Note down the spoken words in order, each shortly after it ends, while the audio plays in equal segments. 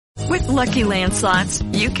With Lucky Land Slots,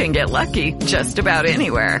 you can get lucky just about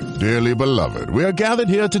anywhere. Dearly beloved, we are gathered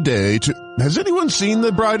here today to... Has anyone seen the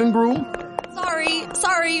bride and groom?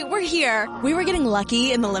 Sorry, we're here. We were getting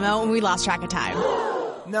lucky in the limo and we lost track of time.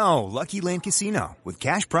 No, Lucky Land Casino, with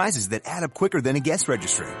cash prizes that add up quicker than a guest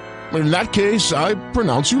registry. In that case, I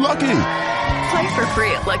pronounce you lucky. Play for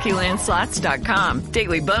free at LuckyLandSlots.com.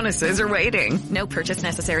 Daily bonuses are waiting. No purchase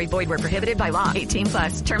necessary. Void where prohibited by law.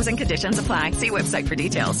 18+. Terms and conditions apply. See website for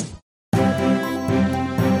details.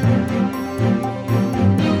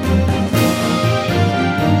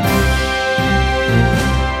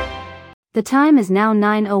 The time is now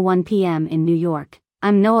 9:01 p.m. in New York.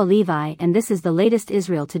 I'm Noah Levi and this is the latest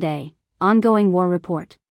Israel Today, ongoing war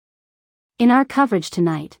report. In our coverage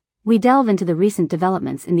tonight, we delve into the recent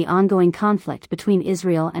developments in the ongoing conflict between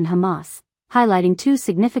Israel and Hamas, highlighting two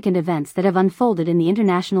significant events that have unfolded in the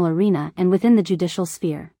international arena and within the judicial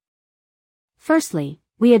sphere. Firstly,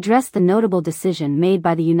 we address the notable decision made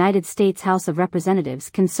by the United States House of Representatives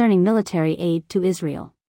concerning military aid to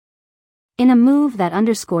Israel. In a move that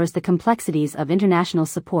underscores the complexities of international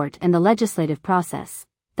support and the legislative process,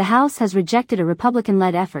 the House has rejected a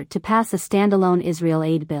Republican-led effort to pass a standalone Israel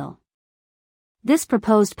aid bill. This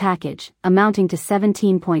proposed package, amounting to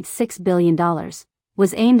 $17.6 billion,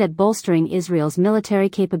 was aimed at bolstering Israel's military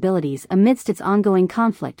capabilities amidst its ongoing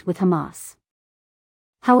conflict with Hamas.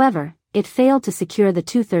 However, it failed to secure the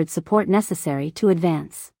two-thirds support necessary to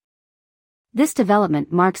advance. This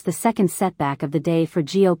development marks the second setback of the day for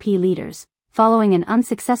GOP leaders, following an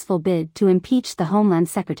unsuccessful bid to impeach the Homeland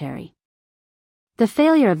Secretary. The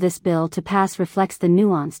failure of this bill to pass reflects the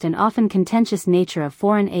nuanced and often contentious nature of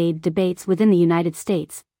foreign aid debates within the United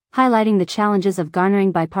States, highlighting the challenges of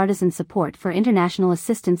garnering bipartisan support for international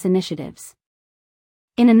assistance initiatives.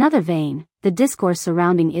 In another vein, the discourse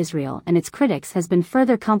surrounding Israel and its critics has been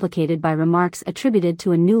further complicated by remarks attributed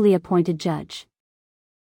to a newly appointed judge.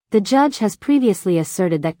 The judge has previously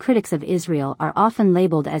asserted that critics of Israel are often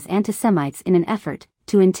labeled as anti-Semites in an effort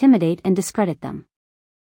to intimidate and discredit them.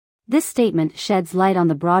 This statement sheds light on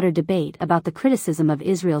the broader debate about the criticism of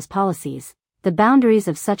Israel's policies, the boundaries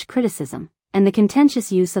of such criticism, and the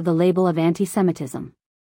contentious use of the label of anti-Semitism.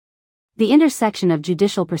 The intersection of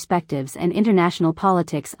judicial perspectives and international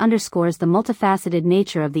politics underscores the multifaceted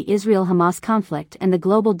nature of the Israel-Hamas conflict and the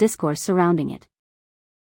global discourse surrounding it.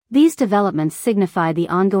 These developments signify the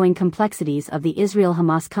ongoing complexities of the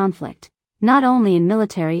Israel-Hamas conflict, not only in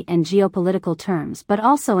military and geopolitical terms but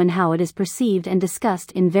also in how it is perceived and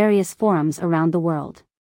discussed in various forums around the world.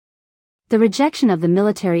 The rejection of the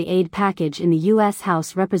military aid package in the U.S.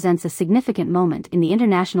 House represents a significant moment in the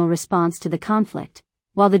international response to the conflict,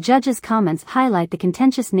 while the judge's comments highlight the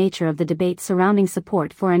contentious nature of the debate surrounding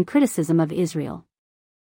support for and criticism of Israel.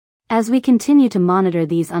 As we continue to monitor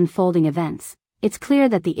these unfolding events, it's clear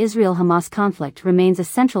that the Israel-Hamas conflict remains a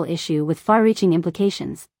central issue with far-reaching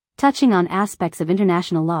implications, touching on aspects of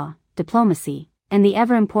international law, diplomacy, and the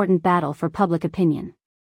ever-important battle for public opinion.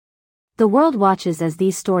 The world watches as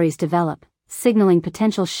these stories develop, signaling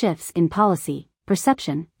potential shifts in policy,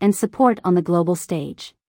 perception, and support on the global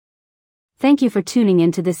stage. Thank you for tuning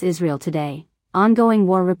in to this Israel Today, ongoing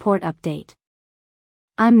war report update.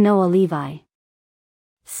 I'm Noah Levi.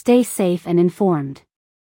 Stay safe and informed.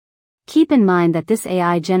 Keep in mind that this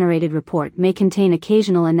AI-generated report may contain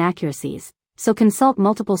occasional inaccuracies, so consult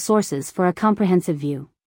multiple sources for a comprehensive view.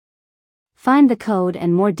 Find the code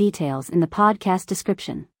and more details in the podcast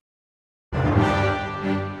description.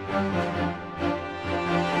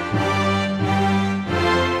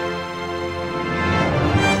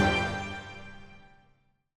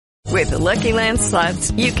 With the Lucky Land Slots,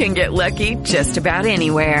 you can get lucky just about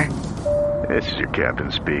anywhere. This is your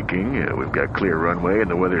captain speaking. We've got clear runway and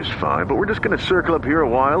the weather's fine, but we're just going to circle up here a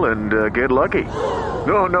while and get lucky.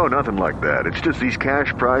 No, nothing like that. It's just these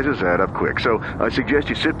cash prizes add up quick. So I suggest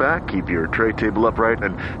you sit back, keep your tray table upright,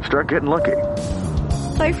 and start getting lucky.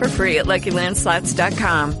 Play for free at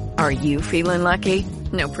LuckyLandSlots.com. Are you feeling lucky?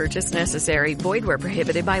 No purchase necessary. Void where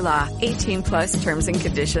prohibited by law. 18+ terms and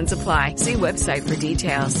conditions apply. See website for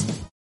details.